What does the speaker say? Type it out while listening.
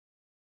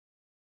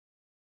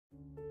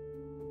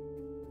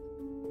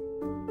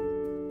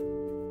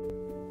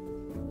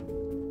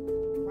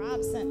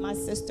Rob sent my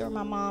sister,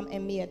 my mom,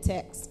 and me a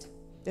text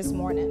this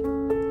morning.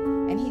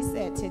 And he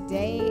said,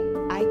 today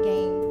I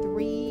gained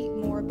 3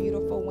 more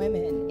beautiful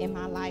women in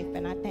my life,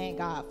 and I thank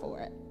God for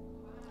it.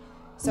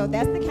 So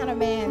that's the kind of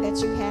man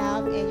that you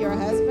have in your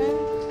husband.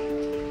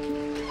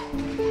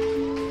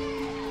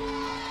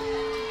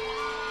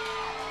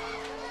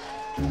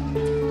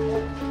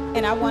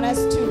 And I want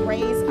us to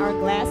raise our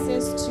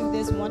glasses to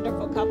this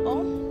wonderful couple.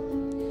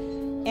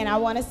 And I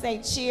want to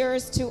say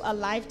cheers to a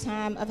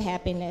lifetime of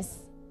happiness.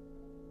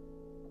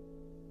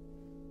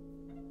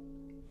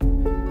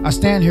 I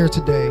stand here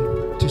today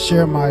to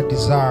share my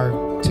desire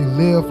to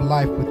live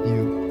life with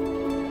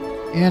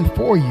you and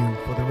for you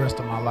for the rest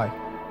of my life.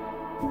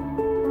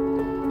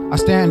 I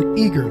stand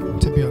eager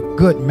to be a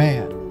good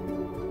man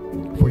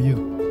for you.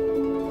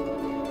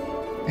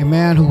 A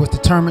man who was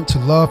determined to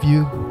love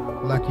you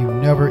like you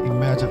never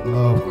imagined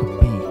love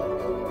could be.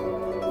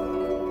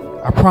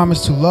 I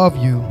promise to love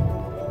you,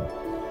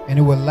 and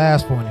it will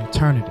last for an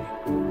eternity.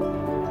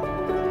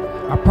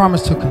 I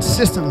promise to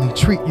consistently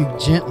treat you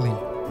gently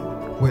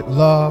with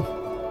love,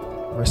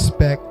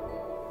 respect,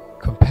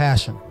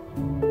 compassion.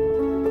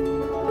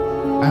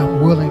 I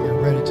am willing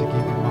and ready to give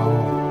you my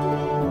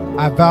all.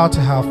 I vow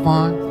to have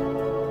fun,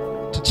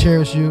 to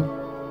cherish you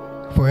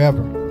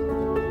forever.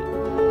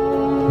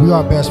 We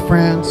are best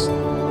friends.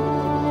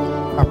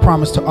 I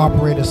promise to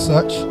operate as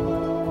such.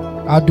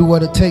 I'll do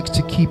what it takes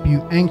to keep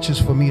you anxious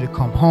for me to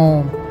come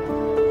home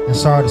and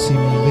sorry to see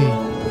me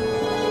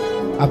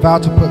leave. I vow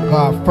to put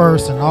God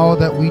first in all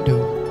that we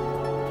do,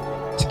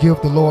 to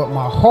give the Lord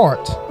my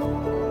heart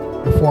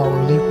before I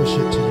relinquish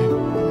it to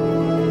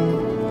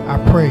you. I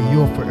pray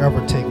you'll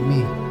forever take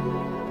me,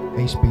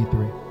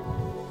 HB3.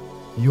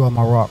 You are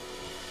my rock,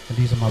 and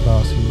these are my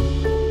vows to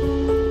you.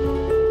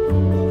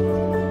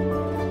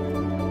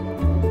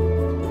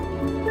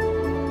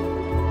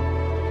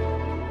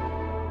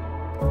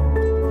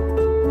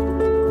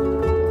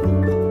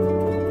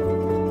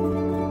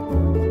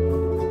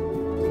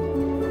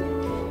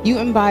 You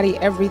embody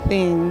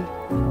everything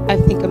I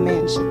think a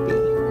man should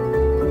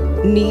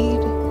be, need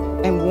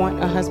and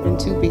want a husband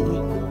to be,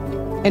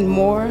 and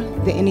more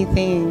than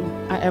anything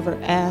I ever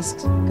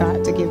asked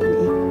God to give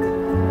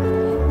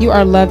me. You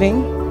are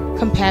loving,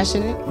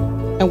 compassionate,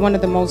 and one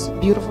of the most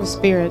beautiful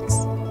spirits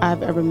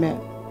I've ever met.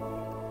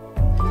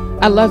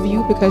 I love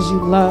you because you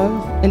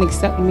love and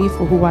accept me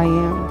for who I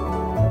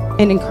am,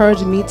 and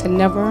encourage me to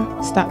never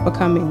stop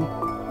becoming.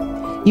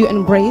 You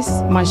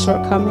embrace my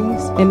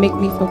shortcomings and make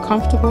me feel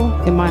comfortable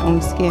in my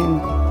own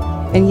skin,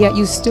 and yet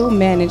you still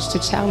manage to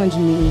challenge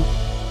me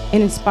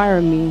and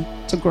inspire me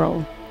to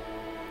grow.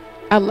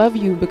 I love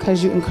you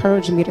because you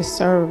encourage me to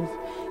serve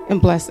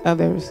and bless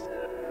others.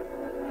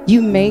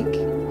 You make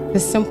the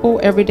simple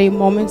everyday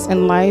moments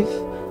in life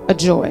a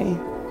joy,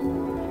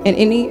 and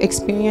any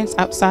experience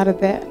outside of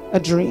that a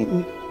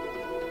dream.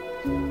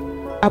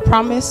 I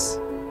promise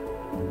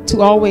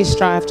to always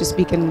strive to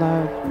speak in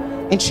love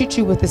and treat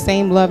you with the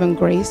same love and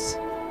grace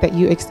that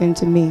you extend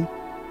to me.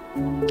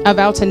 I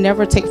vow to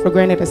never take for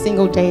granted a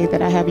single day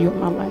that I have you in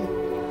my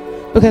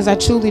life, because I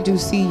truly do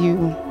see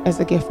you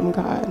as a gift from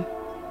God.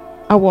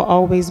 I will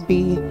always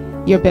be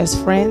your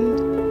best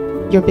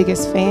friend, your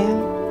biggest fan,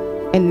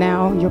 and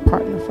now your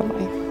partner for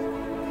life.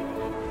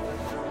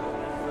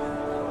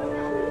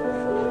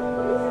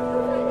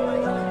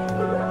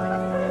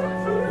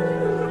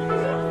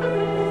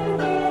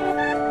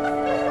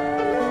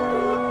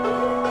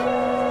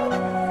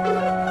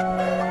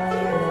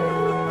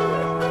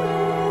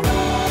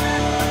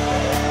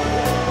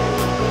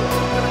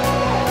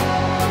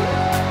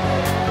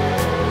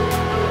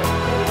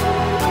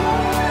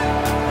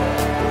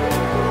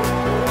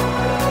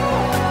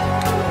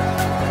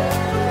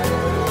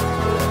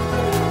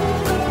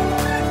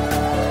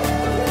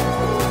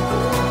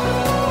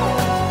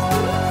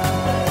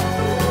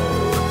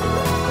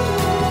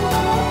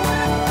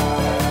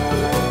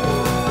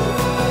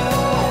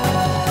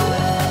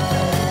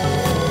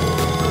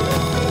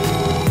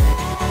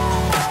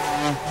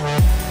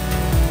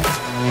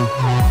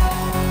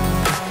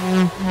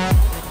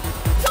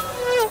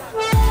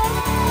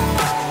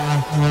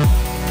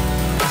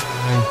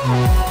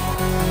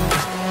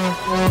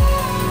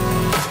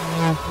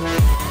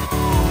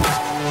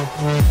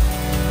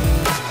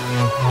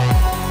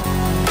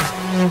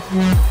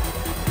 Mm-hmm.